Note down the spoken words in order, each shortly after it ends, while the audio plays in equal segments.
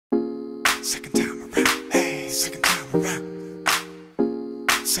Second time around, hey, second time around.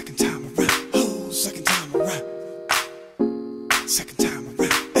 Second time around, oh, second time around. Second time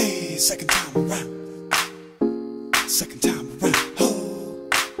around, hey, second time around. Second time around, oh.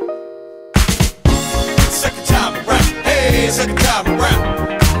 Second time around, hey, second time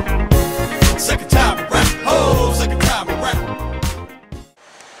around. Second time around, oh, second time around.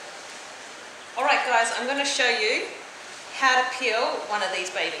 Alright guys, I'm going to show you how to peel one of these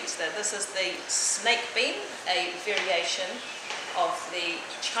babies. This is the snake bean, a variation of the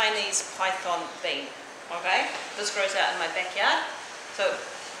Chinese python bean. Okay, this grows out in my backyard. So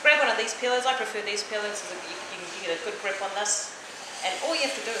grab one of these peelers. I prefer these peelers so you can get a good grip on this. And all you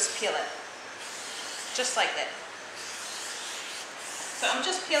have to do is peel it, just like that. So I'm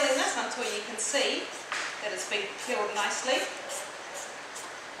just peeling this until you can see that it's been peeled nicely.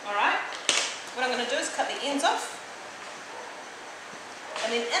 Alright, what I'm going to do is cut the ends off. And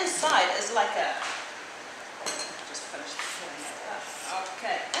then inside is like a, just finish peeling it up.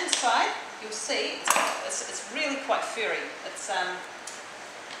 Okay, inside you'll see it's really quite furry. It's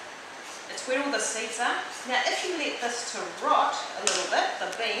where all the seeds are. Now if you let this to rot a little bit,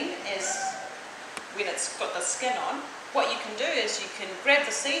 the bean is when it's got the skin on, what you can do is you can grab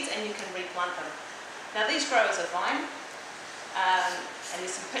the seeds and you can replant them. Now these grow as a vine, and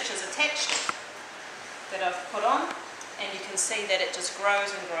there's some pictures attached that I've put on. And you can see that it just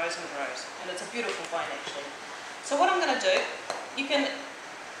grows and grows and grows. And it's a beautiful vine actually. So what I'm going to do,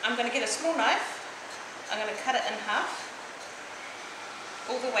 I'm going to get a small knife, I'm going to cut it in half,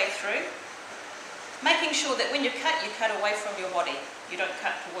 all the way through, making sure that when you cut away from your body. You don't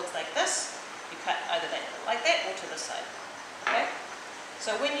cut towards like this, you cut either like that or to this side. Okay?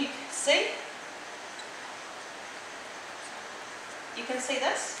 So when you see, you can see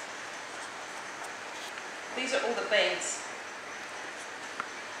this. These are all the beans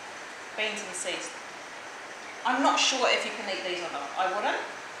and seeds. I'm not sure if you can eat these or not. I wouldn't.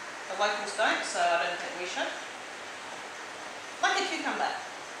 The locals don't, so I don't think we should. Like a cucumber.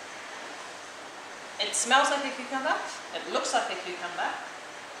 It smells like a cucumber. It looks like a cucumber.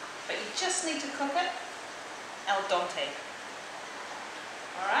 But you just need to cook it al dente.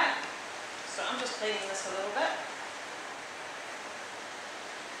 Alright? So I'm just cleaning this a little bit.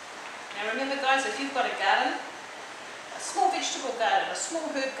 Now remember guys, if you've got a garden, a small vegetable garden, a small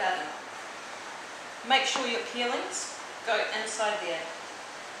herb garden, make sure your peelings go inside there.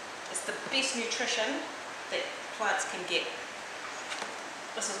 It's the best nutrition that plants can get.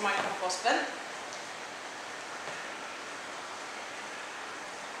 This is my compost bin.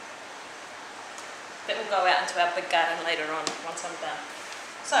 That will go out into our big garden later on once I'm done.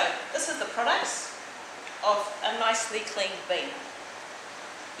 So this is the products of a nicely cleaned bean.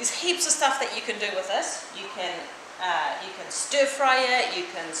 There's heaps of stuff that you can do with this. You can stir fry it, you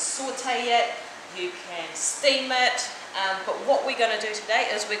can saute it, you can steam it, but what we're going to do today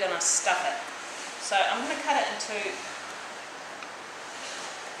is we're going to stuff it. So I'm going to cut it into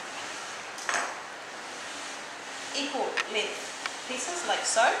equal length pieces like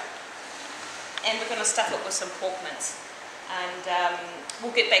so, and we're going to stuff it with some pork mince, and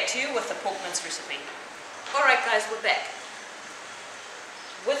we'll get back to you with the pork mince recipe. Alright guys, we're back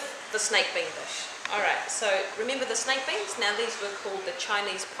with the snake bean dish. Alright, so remember the snake beans? Now these were called the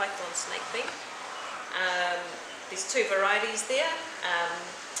Chinese python snake bean. There's two varieties there,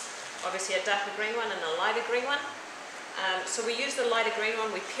 obviously a darker green one and a lighter green one. So we used the lighter green one,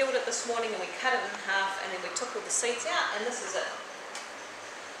 we peeled it this morning and we cut it in half, and then we took all the seeds out, and this is it.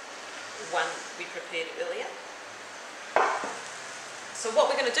 One we prepared earlier. So what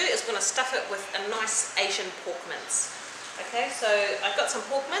we're going to do is we're going to stuff it with a nice Asian pork mince. Okay, so I've got some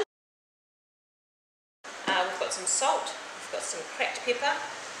pork mince, we've got some salt, we've got some cracked pepper,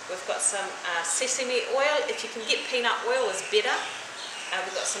 we've got some sesame oil. If you can get peanut oil is better.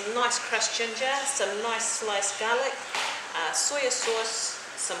 We've got some nice crushed ginger, some nice sliced garlic, soya sauce,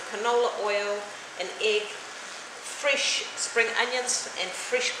 some canola oil, an egg, fresh spring onions and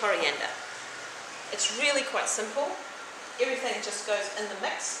fresh coriander. It's really quite simple. Everything just goes in the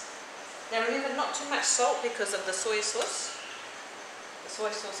mix. Now remember, not too much salt because of the soy sauce. The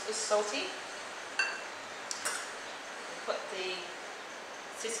soy sauce is salty. Put the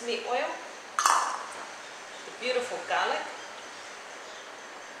sesame oil, the beautiful garlic,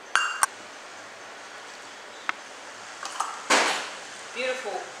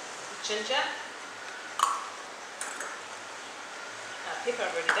 beautiful ginger, pepper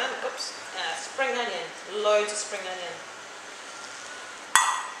I've already done, oops, spring onion, loads of spring onion,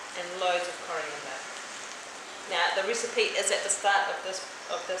 and loads of coriander. Now the recipe is at the start of this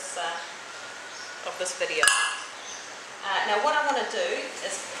video. Now what I want to do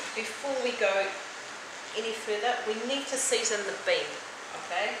is, before before we go any further, we need to season the bean,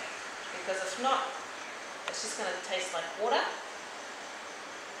 okay? Because if not, it's just going to taste like water.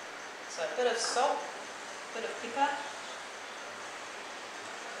 So a bit of salt, a bit of pepper.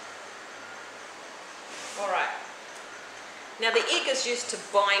 Alright. Now the egg is used to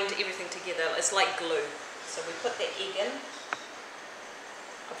bind everything together. It's like glue. So we put the egg in.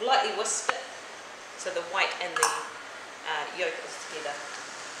 I've lightly whisked it so the white and the yolk is together.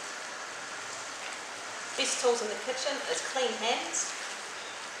 Best tools in the kitchen is clean hands.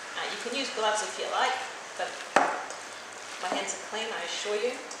 You can use gloves if you like, but my hands are clean, I assure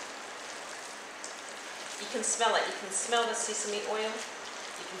you. You can smell it. You can smell the sesame oil.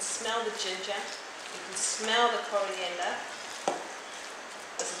 You can smell the ginger. You can smell the coriander.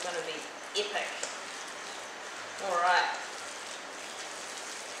 This is going to be epic. Alright.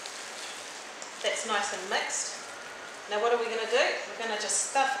 That's nice and mixed. Now what are we going to do? We're going to just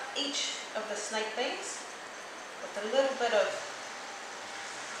stuff each of the snake beans with a little bit of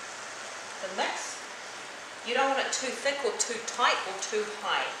the mix. You don't want it too thick or too tight or too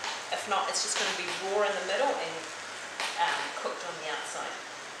high. If not, it's just going to be raw in the middle and cooked on the outside.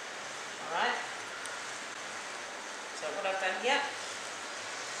 Alright. So what I've done here,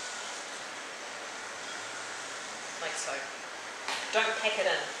 like so. Don't pack it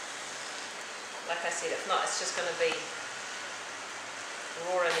in. Like I said, if not, it's just going to be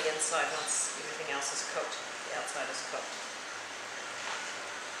raw on the inside once everything else is cooked, the outside is cooked.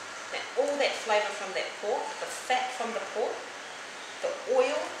 Now all that flavour from that pork, the fat from the pork, the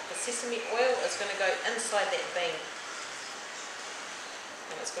oil, the sesame oil is going to go inside that bean.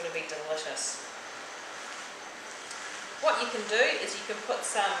 And it's going to be delicious. What you can do is you can put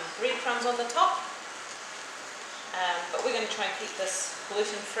some breadcrumbs on the top, but we're going to try and keep this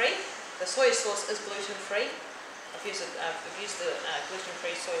gluten-free. The soy sauce is gluten-free. I've used the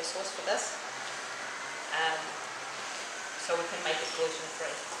gluten-free soy sauce for this, so we can make it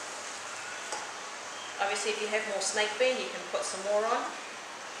gluten-free. Obviously, if you have more snake bean, you can put some more on.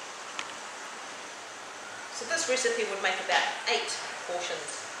 So this recipe would make about 8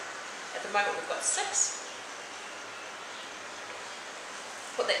 portions. At the moment, we've got 6.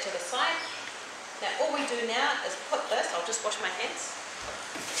 Put that to the side. Now all we do now is put this, I'll just wash my hands.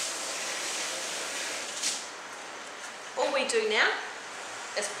 All we do now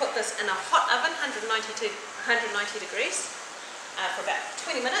is put this in a hot oven, 190 degrees, for about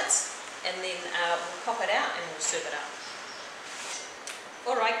 20 minutes, and then we'll pop it out and we'll serve it up.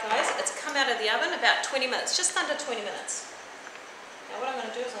 Alright guys, it's come out of the oven about 20 minutes, just under 20 minutes. Now what I'm going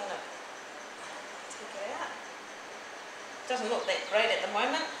to do is I'm going to take it out. Doesn't look that great at the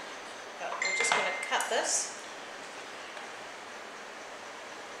moment, but we're just going to cut this.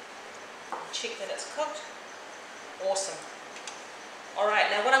 Check that it's cooked. Awesome.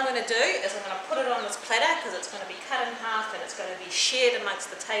 Alright, now what I'm going to do is I'm going to put it on this platter because it's going to be cut in half and it's going to be shared amongst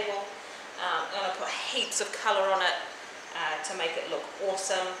the table. I'm going to put heaps of colour on it to make it look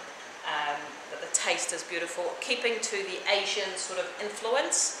awesome, but the taste is beautiful. Keeping to the Asian sort of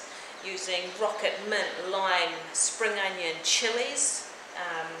influence, using rocket, mint, lime, spring onion, chilies,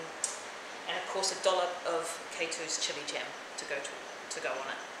 and of course a dollop of K2's chili jam to go on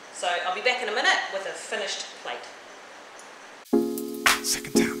it. So I'll be back in a minute with a finished plate.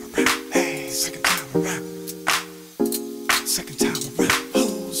 Second time around, hey, second time around. Second time around,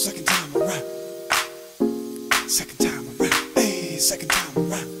 oh, second time around. Second time around, hey, second time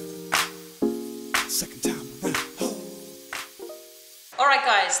around. Second time around, oh. Alright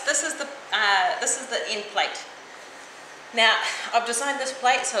guys, this is the end plate. Now, I've designed this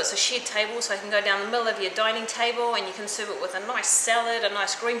plate so it's a shared table, so it can go down the middle of your dining table and you can serve it with a nice salad, a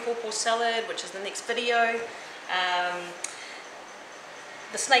nice green pawpaw salad, which is the next video.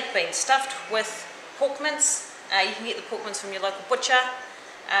 The snake bean stuffed with pork mince. You can get the pork mince from your local butcher,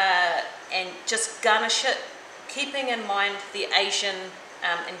 and just garnish it, keeping in mind the Asian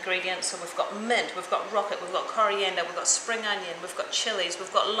ingredients. So we've got mint, we've got rocket, we've got coriander, we've got spring onion, we've got chilies,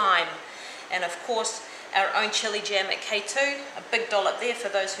 we've got lime, and of course our own chili jam at K2, a big dollop there for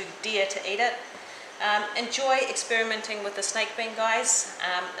those who dare to eat it. Enjoy experimenting with the snake bean, guys.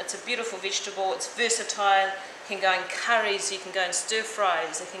 It's a beautiful vegetable, it's versatile. You can go in curries, you can go in stir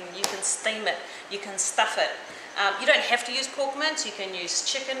fries, you can steam it, you can stuff it. You don't have to use pork mince, you can use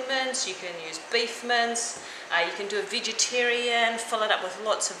chicken mince, you can use beef mince, you can do a vegetarian, fill it up with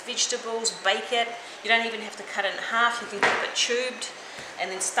lots of vegetables, bake it. You don't even have to cut it in half, you can keep it tubed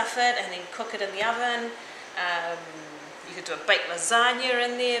and then stuff it and then cook it in the oven. You could do a baked lasagna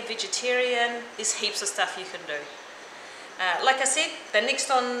in there, vegetarian. There's heaps of stuff you can do. Like I said, the next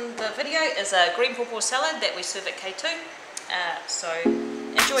on the video is a green pawpaw salad that we serve at K2. So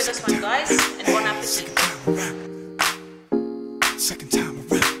Enjoy this one, guys, and bon appetit. Second time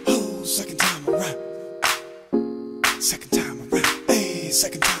around, oh, second time around. Second time around, hey,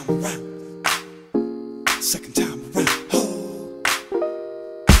 second time around. Second time around, oh.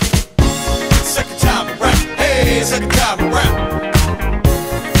 Second time around, hey, second time around.